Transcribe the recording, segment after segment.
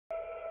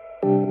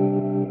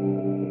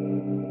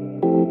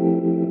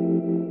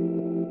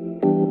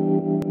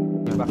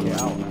400幾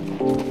hour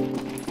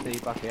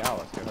 400幾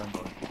hours 嘅香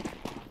港。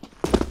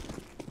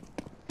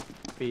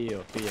B 啊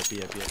B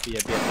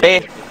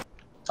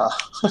啊！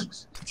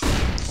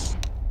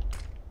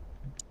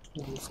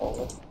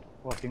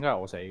哇！點解係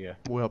我死嘅？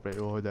冇入嚟喎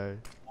佢哋。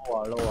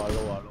撈啊！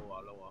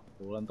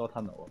好撚多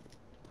tunnel 啊！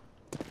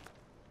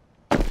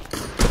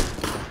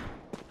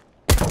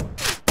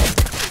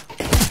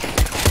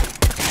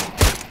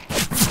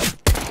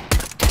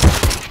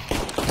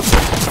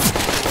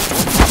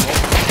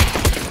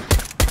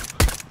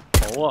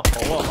好啊，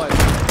喂，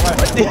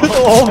屌到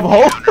我唔好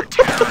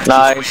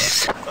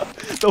 ，nice，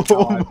 到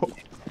我唔好。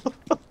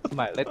唔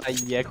係你第二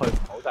嘢佢唔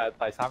好，但係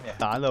第三嘢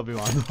蛋入邊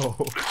玩到。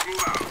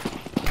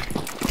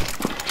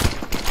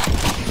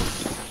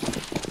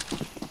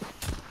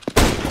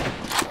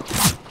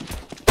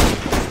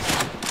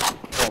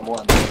冇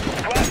人。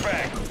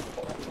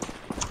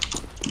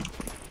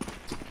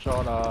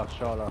short 啦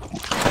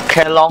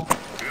 ，Cat long，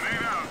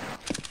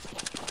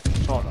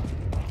 short 啦。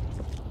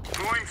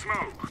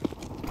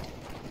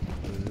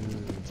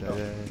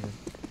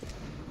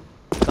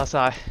得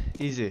晒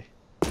easy。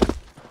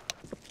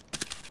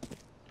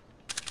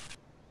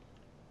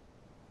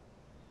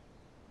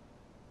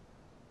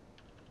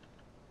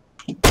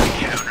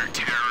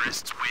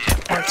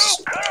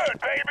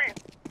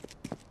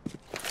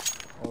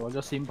我揾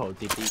咗 simple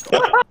跌啲個，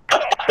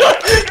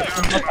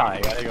乜大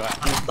嚟㗎呢個？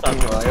真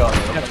喎呢個。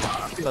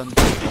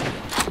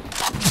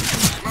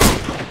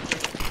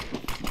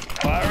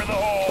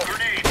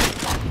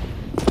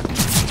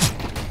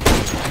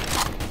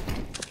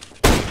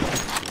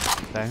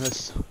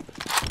頂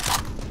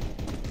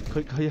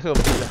佢一個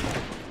fit 啊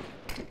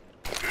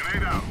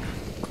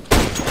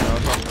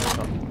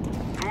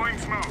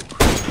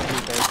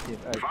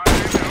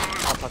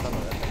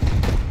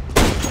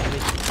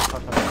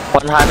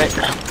！One high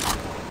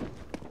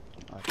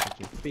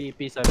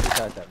mid。B 西一隻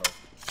路，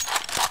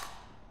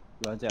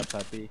兩隻入晒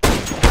B，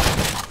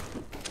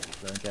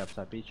 兩隻入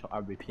晒 B 錯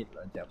啊 repeat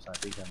兩隻入晒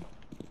B 嘅路。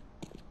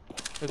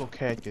一個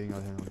cat 嘅應該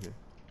聽到佢，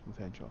冇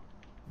聽錯。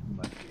唔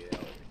係自己有，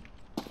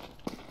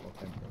我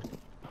聽唔到。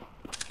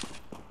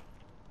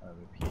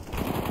repeat。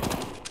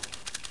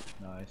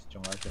Nice，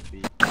 仲有一隻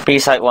B。B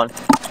side one。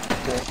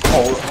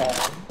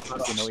好。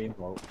見到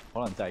info， 可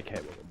能真係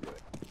cat 喎咁樣。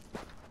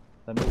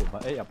使唔使換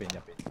翻？誒入邊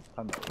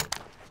吞到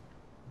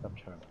執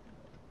槍。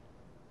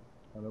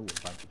使唔使換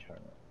翻支槍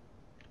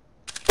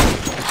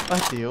啊？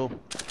屌！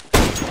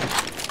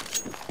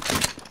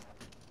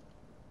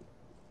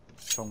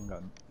衝緊，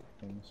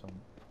輕鬆。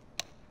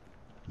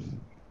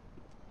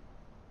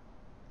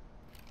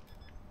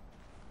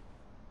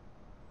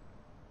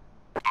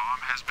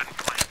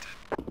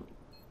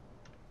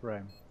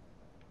Ram。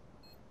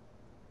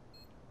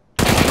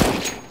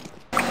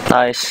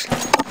Nice。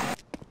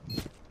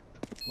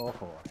攞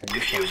貨啊，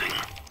輕鬆。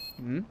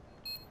嗯？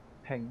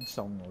輕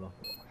鬆我咯。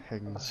輕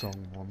鬆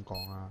冇咁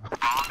講啊！3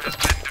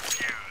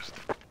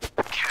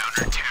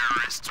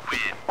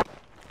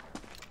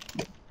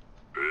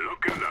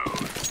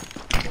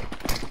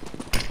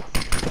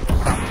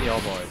支我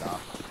過嚟打。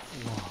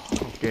哇！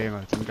好驚啊！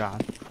中間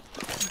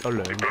有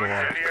兩個啊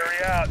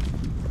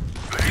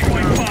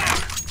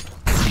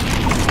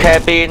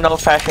 ！Cabin no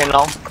flashing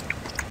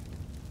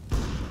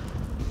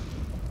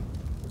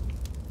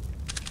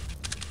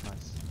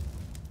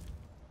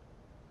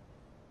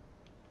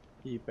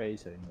long。Nice。E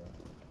base 應該。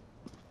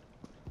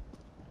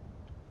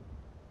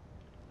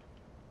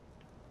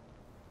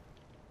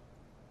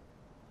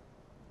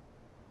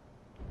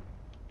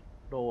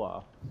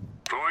Lower。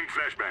Throwing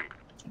flashbang。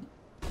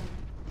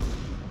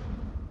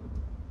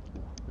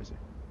咩事？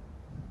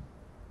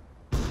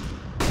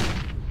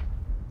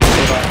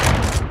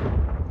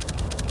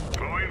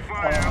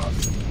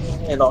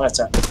你攞一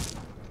隻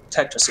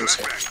 ，tag 咗少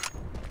少。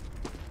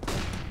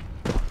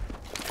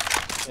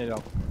呢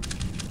度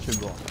全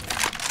部。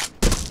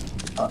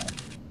啊。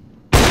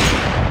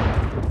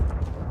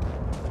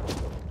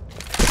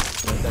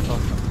兩隻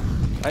cross。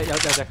誒有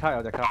隻卡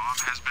有隻卡。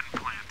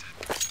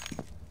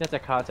一隻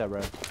卡隻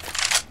ram。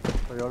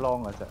去咗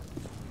long 嗰隻。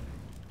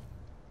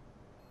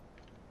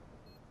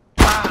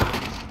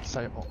西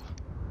惡。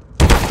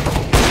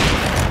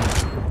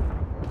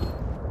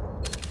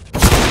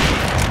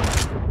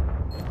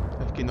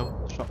見到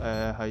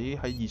喺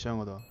二箱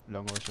嗰度，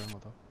兩個箱嗰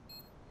度。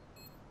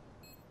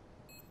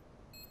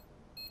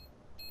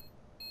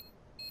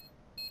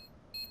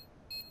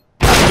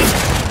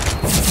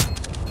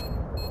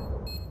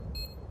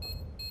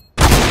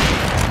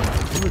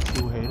點會跳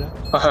起咧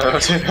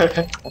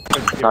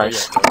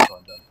 ？Nice。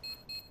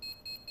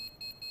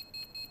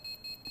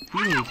點會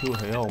跳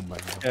起啊？我唔明。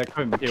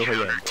佢唔跳，佢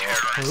贏咗。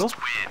係咯。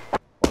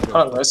可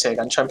能佢射緊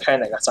槍 pan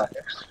嚟㗎，真係。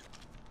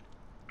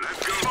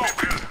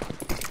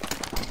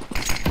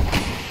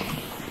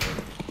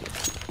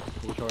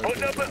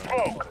Put up a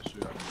smoke.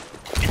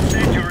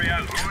 Incendiary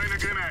out. Throwing a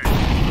grenade.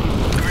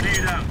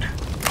 Grenade out.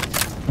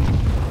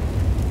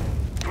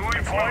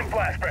 Deploying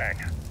flashbang.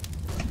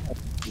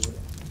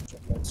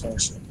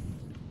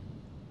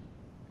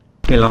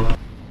 Long.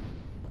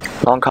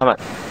 Long coming.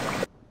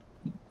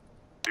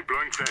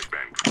 Deploying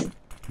flashbang.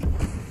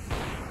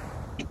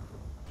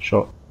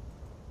 Short.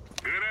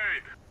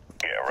 Grenade.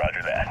 Yeah,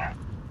 roger that.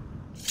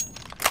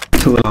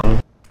 Too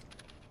long.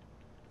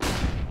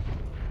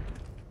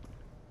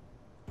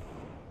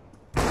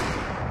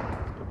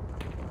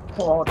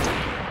我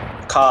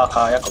卡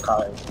一個卡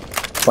嚟，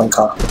半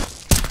卡。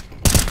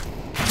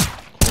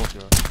拖咗。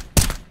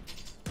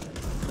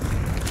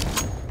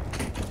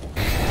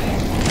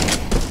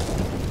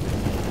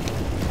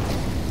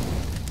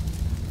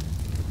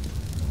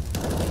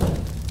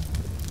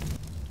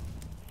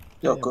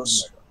有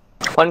goose。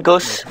 One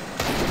goes.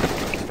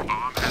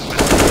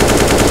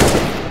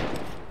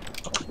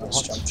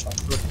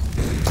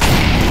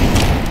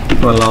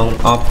 One long,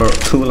 offer,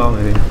 too long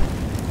I think.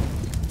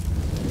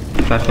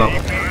 Flash long.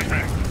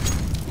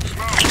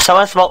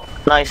 Someone smoke.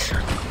 Nice.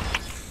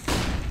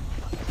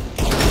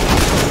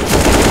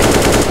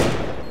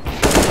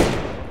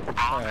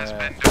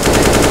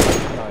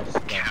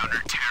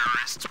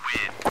 Counter-terrorists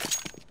win.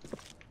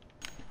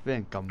 俾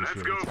人撳住 Let's go,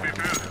 嚟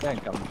people. 俾人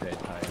撳住嚟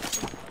睇。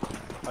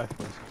誒，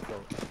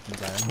唔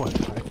使冇人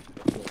睇。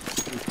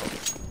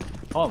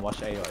可能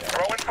watch A 喎有。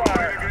 Throwing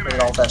fire. 兩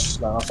個 flash，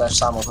兩個 flash，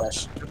三個 flash。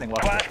一定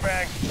watch。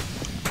 Flashbang.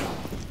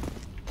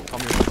 後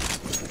面，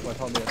喂，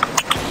後面。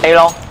 A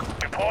long.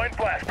 Deploying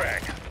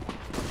flashbang.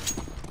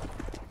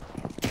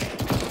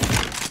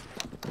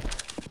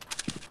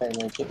 未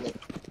接你。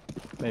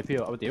未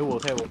feel 我屌喎，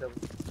聽喎。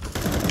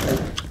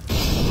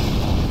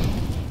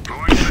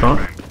 Short.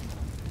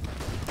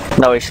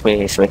 No, it's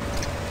me. It's me.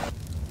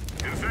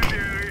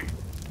 Incendiary.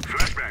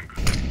 Flashbang.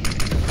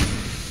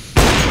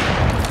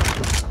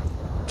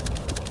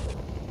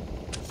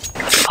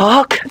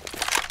 Fuck.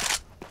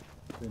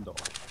 邊度？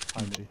係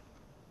咪？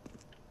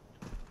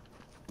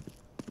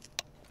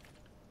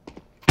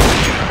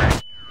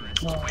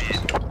 Move it.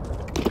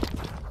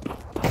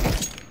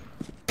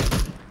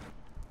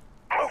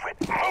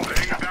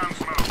 Laying down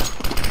smoke.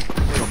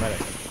 呢個咩嚟？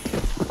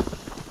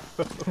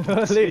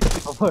呢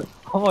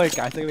可唔可以解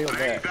釋呢個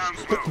咩 Laying down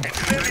smoke. 嚟？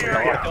 Incendiary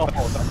我 out. 冇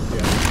得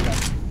嘅。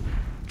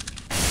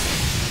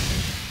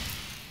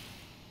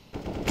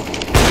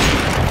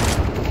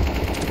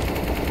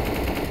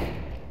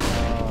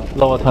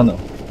Lower tunnel.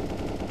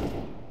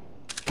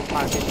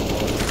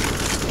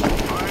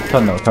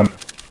 Tunnel. Throwing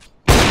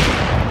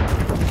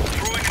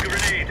a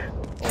grenade.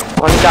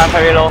 One guy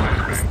very low.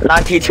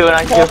 92, 我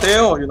 92.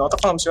 屌，原來得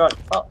翻咁少人。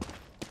啊！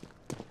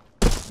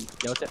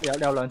有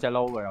兩隻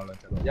low 嘅，有兩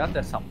隻 low，有一隻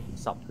10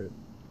血，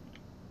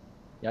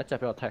有一隻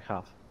俾我 take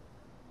half。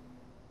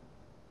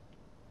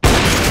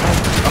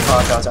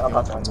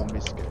我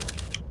miss 嘅。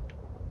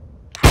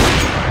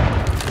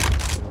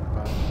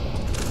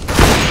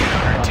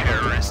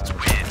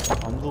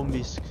咁都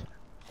miss。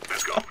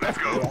 Let's go. Let's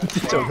go. 唔知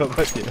做緊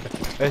乜嘢？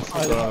誒，輸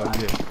咗啦好似。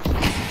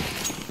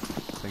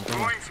成功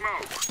啦！ Throwing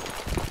smoke.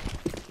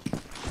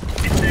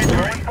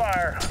 Throwing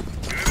fire.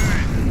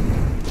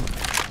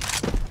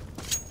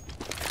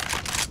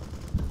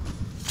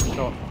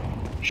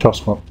 Short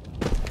smoke。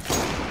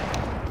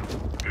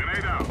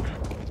 Grenade out.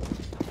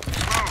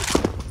 Smoke.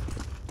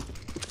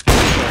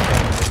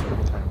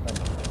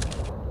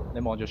 你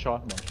望住 short，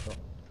 望住 short。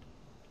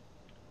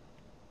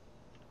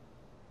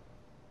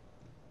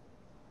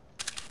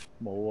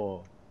冇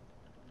喎，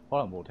可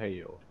能冇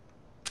take 喎。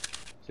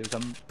小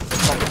心。屌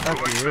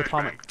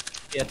timing！ 呢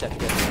一隻嘅。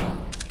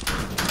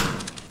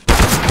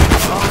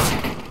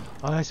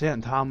唉，死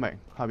人 timing，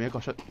下面一個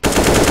出。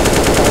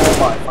我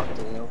埋北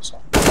屌傻。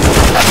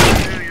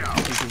 Incendiary out.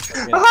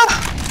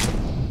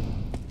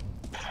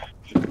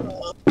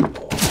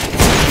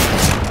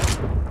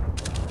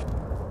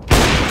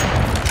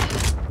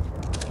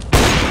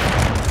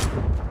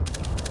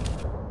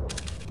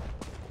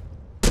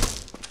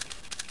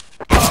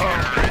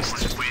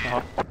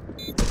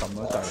 撳咗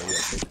掣你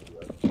嘅。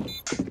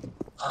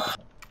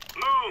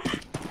 Move.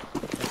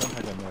 你想睇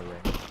緊咩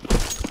range？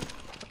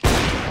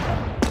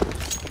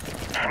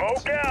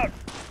 Smoke out.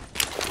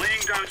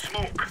 Laying down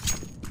smoke.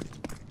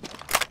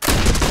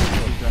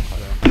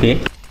 Okay.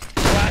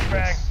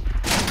 Flashbang.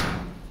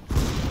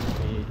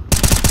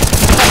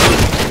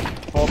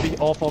 4B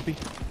all 4B。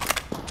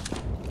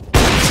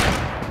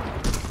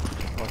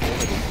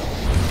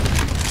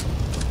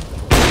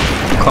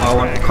 Call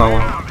one, call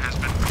one.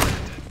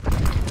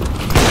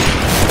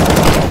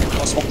 我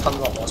smoke 吞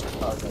落，我 smoke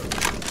吞落。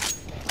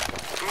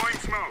 Throwing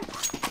smoke.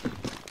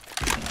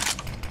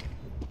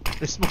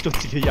 你 smoke 咗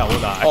自己有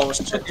大。哦，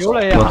屌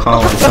你我啊！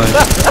 call one, sorry.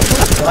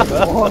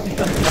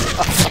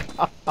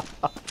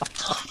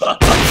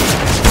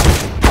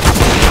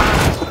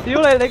 屌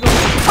你個！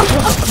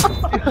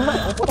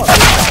我可能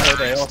打佢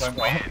哋，我想講。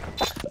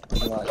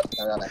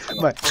唔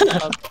係。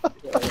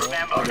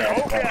 Remember,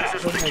 this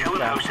isn't the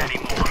killer house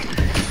anymore.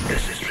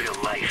 This is real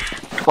life.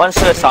 One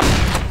suicide.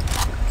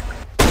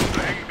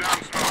 Laying down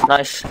smoke.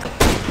 Nice.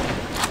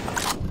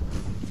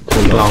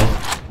 Too long.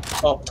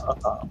 哦，打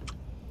打。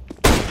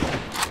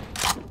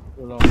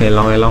 Okay,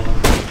 long, long.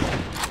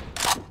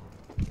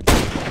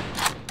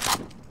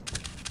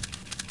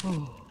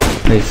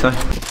 Nice.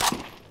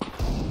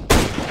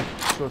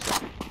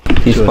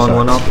 He spawned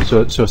one up.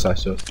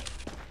 Suicide.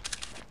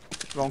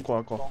 Long 過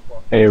一個。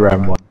 A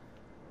ram one。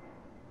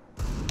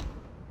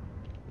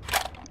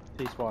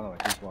He's one away.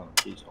 He's one.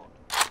 He's one.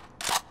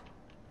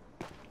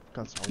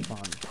 跟手翻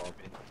嗰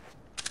邊。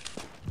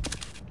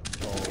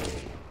哦，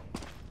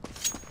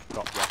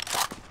角一。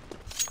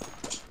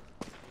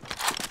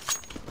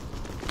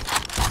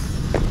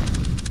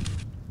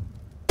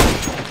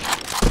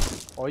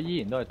我依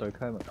然都係對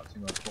Clement 頭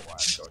先嗰個曲玩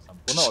在心。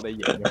本來我哋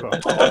贏咗個，我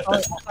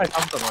係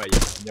深信我哋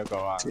贏咗個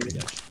啊！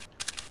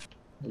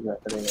以為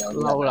佢哋有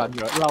嬲撚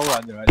咗，嬲撚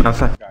咗。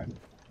Outside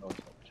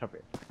出邊。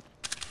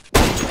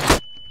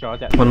仲有一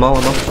隻。One more,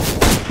 one more.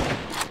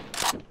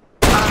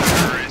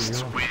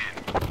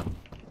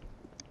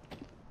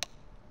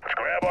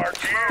 Grab our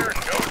gear,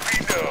 no.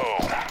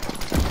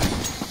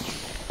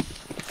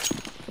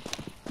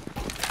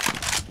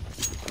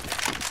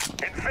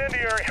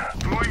 Incendiary.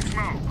 Throwing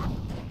smoke.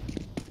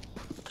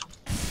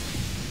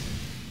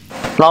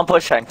 Long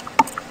pushing.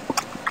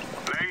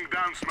 Laying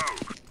down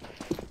smoke.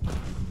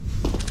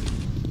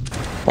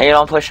 A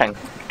long pushing.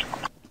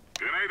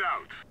 Grenade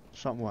out.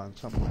 shot one.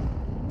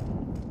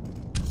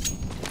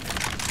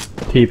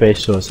 T base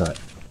suicide。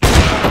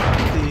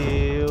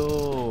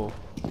屌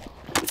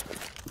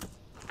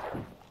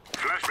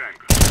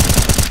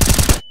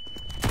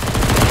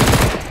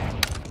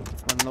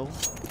Flashbang.，one low，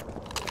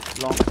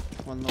 long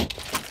one low。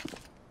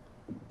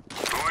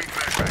 Throwing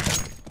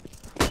flashbang.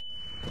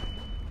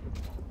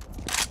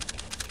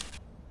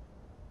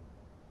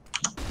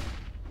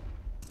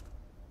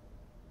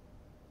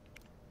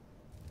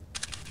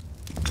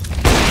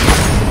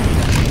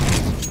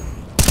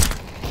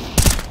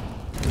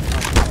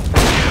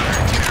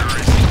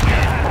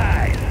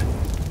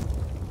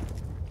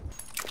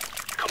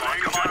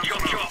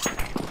 Chop.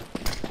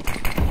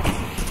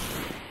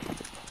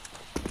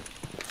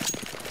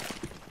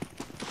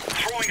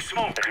 Throwing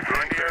smoke.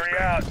 Incendiary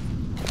out.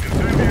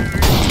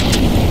 Incendiary.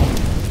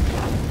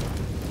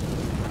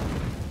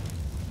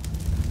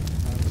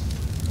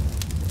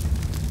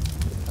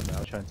 係咪有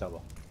槍執啊？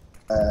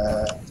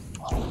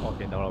我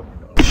見到啦，我見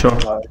到啦。 Sure.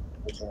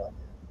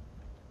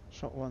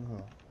 shot one 係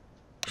嘛？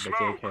係咪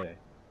JK 嚟？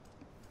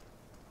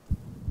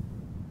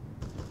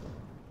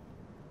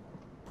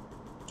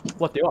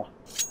哇屌啊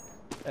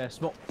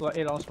！smoke 個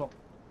A long smoke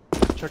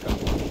出緊。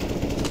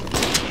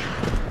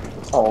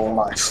Oh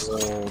my！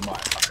 Oh my！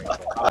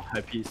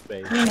 係 P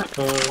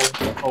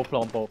space。both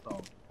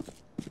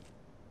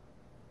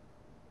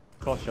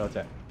long。cross 咗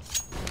隻，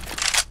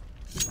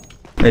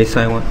 A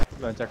side one.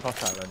 兩隻 cross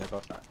晒，兩隻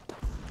cross 晒。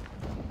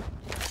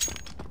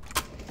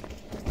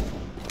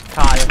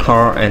卡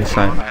Car and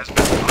side.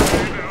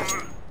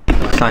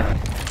 Side.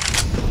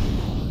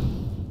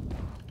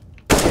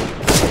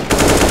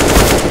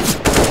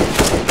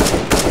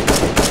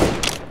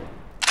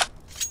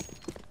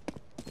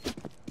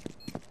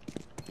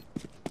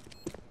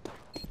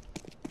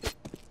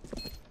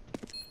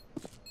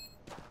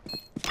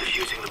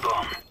 Defusing the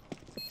bomb.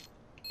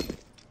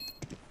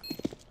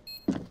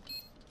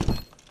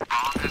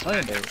 所以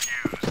人哋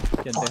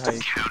係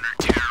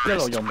一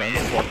路用緊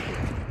個要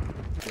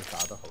打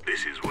得好，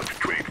 This is what to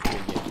trade for.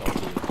 贏多啲。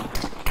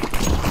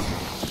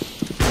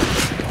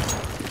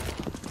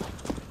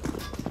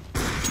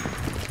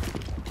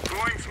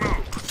Throwing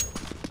smoke.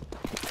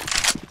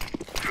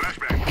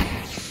 Flashbang.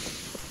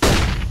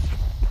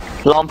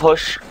 Long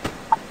push.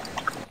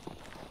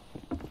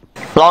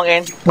 Long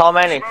in. Long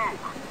many.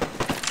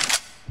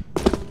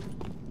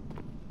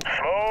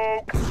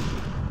 Smoke.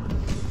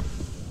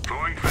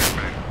 Throwing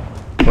flashbang.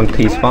 One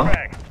T spawn.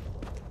 Bang.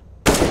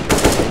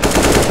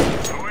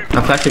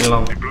 I'm flashing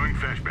long. Deploying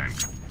flashbang.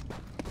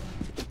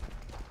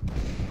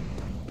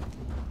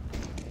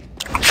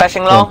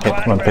 Flashing long.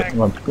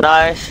 one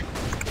Nice.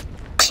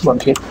 1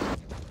 P。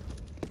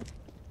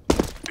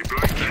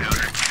 Deploying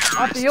flashbang.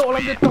 啊屌！我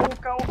諗住做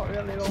鳩佢啊！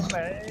你老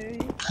味。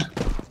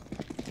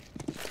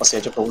我射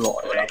咗好耐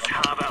㗎啦。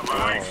 How about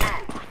line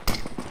smoke?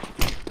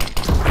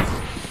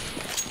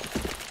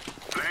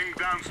 Laying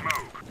down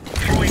smoke.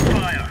 Throwing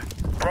fire.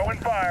 Throwing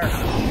fire.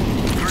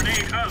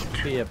 Grenade out.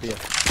 B 啊 B 啊。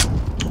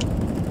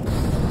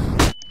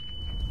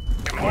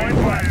 Deploying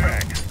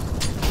flashbang.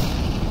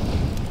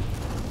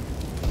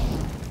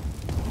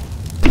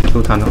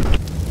 Two tunnel.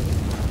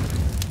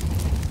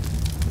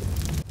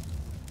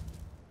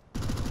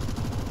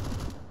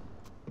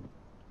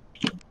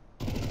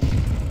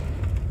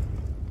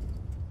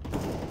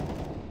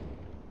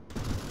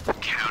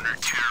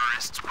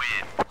 Counter-terrorists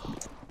win.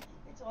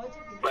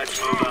 Let's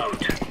move out.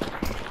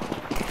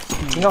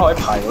 點解可以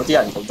排到啲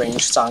人個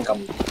range 爭咁？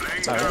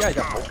 Laying 就係 down 因為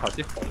入 smoke. 口頭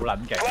先好撚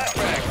勁，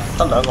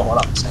得兩個可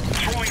能性。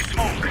 Throwing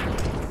smoke.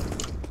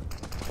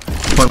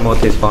 One more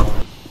T spawn.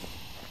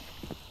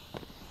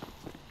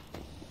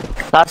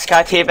 Last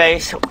guy T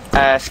base.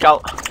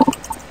 Scout.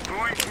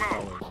 Throwing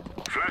smoke.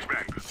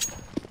 Flashbang.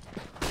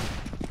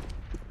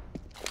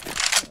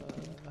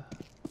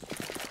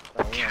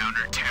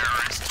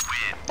 Counter-terrorists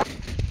win.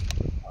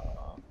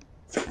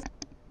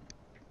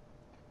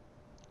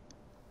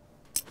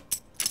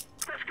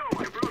 Let's go,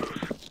 my bros.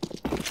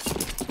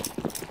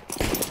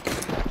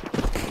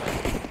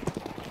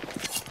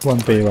 one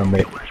B。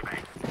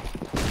 Flashbang.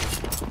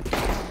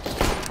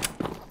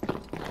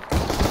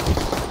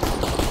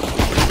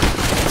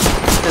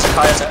 This car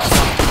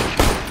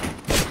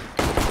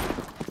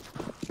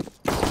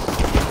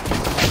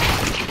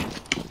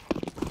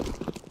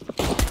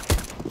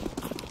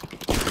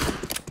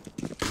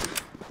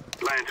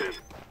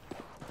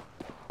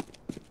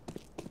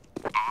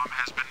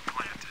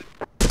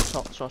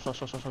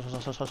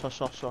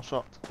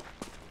short。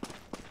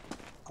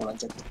好撚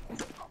激。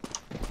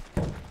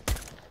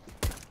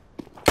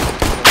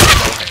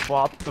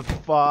What the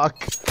fuck？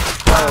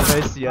 關我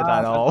咩事啊，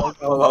大佬？喂，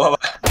我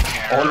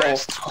撈，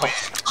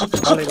我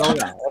哋撈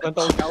人，我想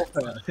刀鳩佢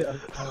啊！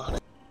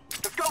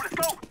 Let's go, let's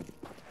go!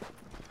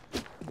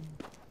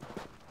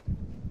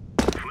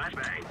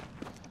 Flashbang.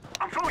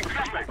 I'm throwing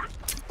flashbang.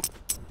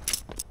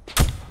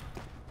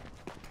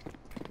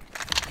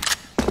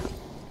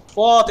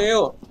 哇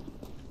屌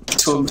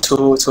 ！Two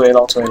A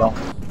long，two A long。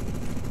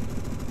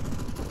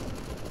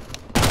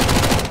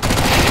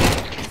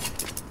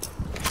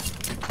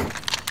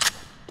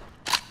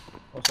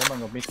我想問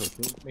個 middle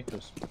冇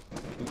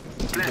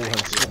人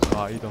識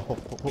啊！呢度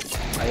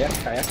第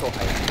一個係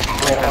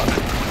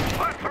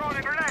I'm throwing a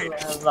grenade.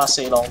 last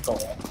A long 度。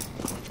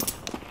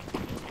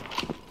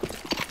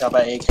有把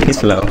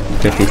AK。He's low,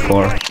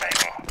 54.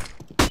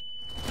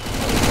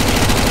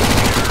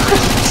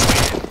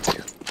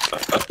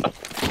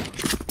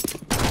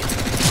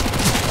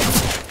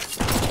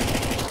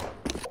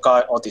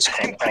 Guy, or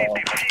Discord. The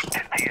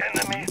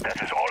enemy, that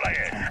is all I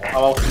had.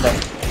 Oh, no.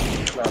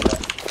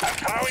 I'm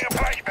throwing a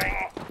flashbang.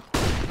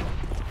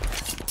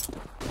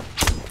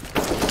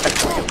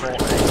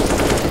 Grenade.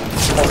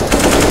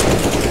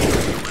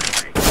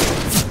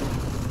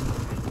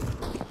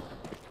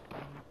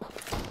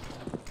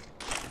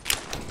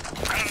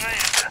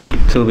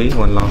 2B,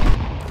 1 long.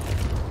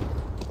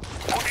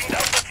 Putting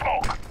down the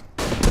smoke.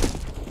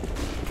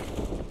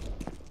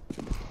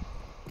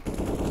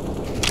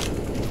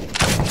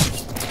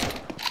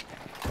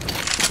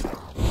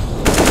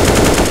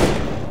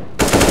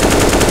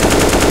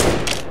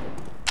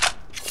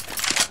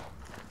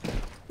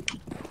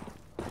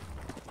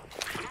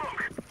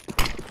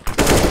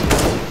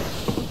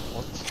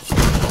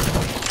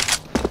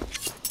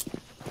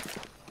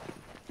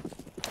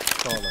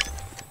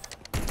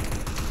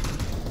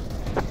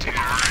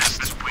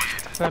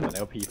 Simon 你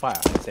個 P5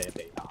 係射地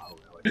打嘅，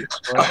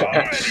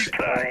 Already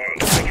flying.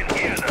 I can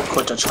hear them.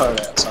 豁咗出嚟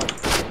啊！真。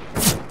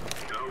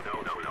 No.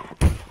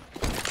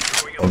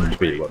 我唔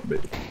避喎，唔避。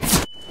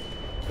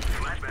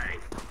 Flashbang.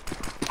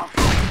 I'm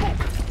throwing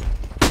smoke.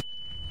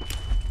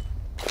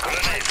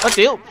 Grenade. 我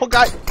屌，仆街！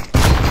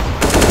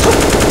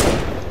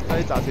快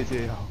啲炸死自己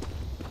後。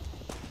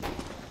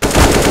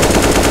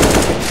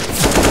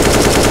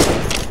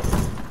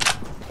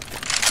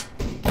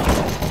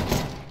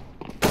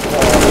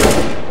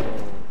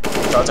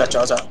仲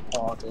有隻，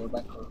哇！屌咩？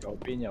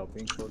右邊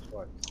close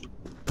right。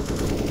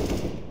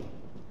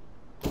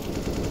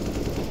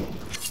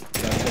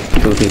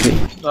 2 CT.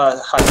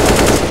 係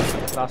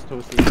Last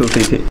two C。 2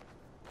 CT.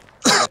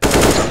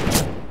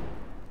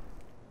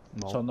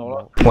 信我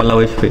啦。 1 low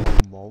HP.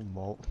 唔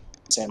好。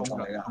正唔同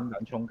嚟㗎。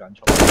衝緊。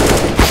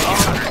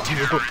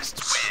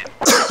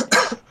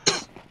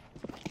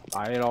打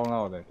A long 啦，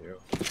我哋屌，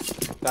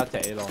得一隻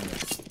A long 嘅。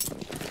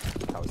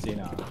頭先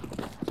啊。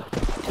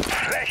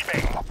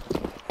 Flashbang.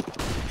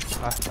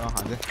 等我行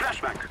先。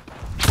 Flashbang.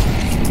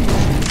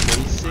 你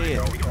先。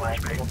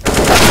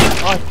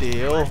啊屌！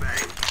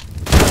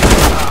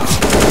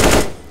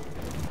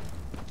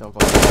就個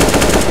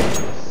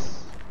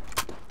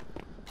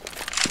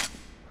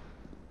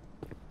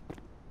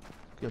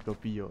入咗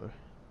B 咗佢。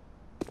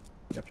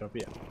入咗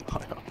B 啊？係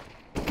啊。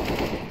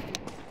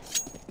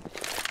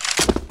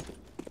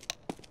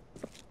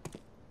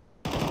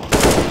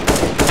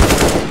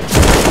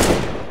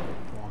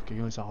哇！竟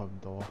然殺佢唔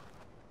到啊！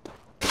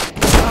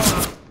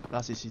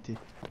 Last CT。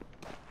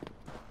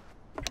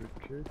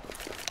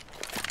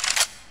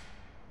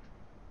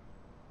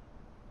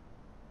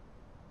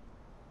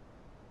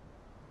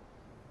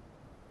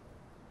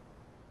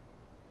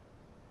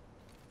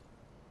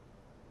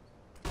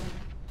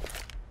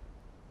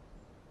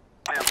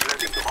 I am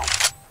planting the bomb.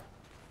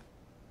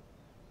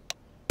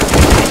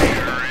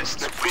 Let's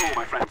go,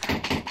 my friend.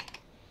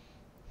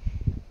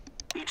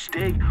 Each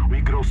day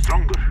we grow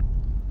stronger.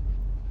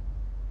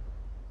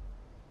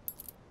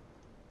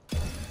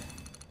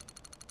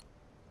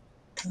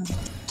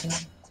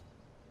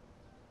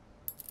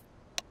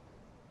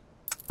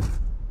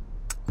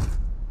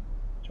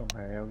 仲係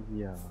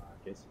LE 啊？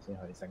幾時先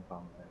可以升翻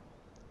咧？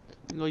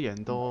應該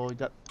贏多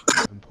1-2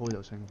鋪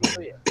就升翻。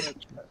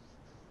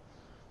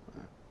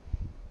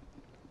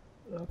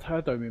睇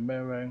下對面咩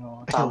rank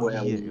咯。但會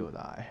有嘢喎，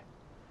但係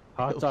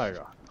嚇真係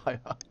㗎？係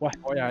啊。喂，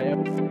我又係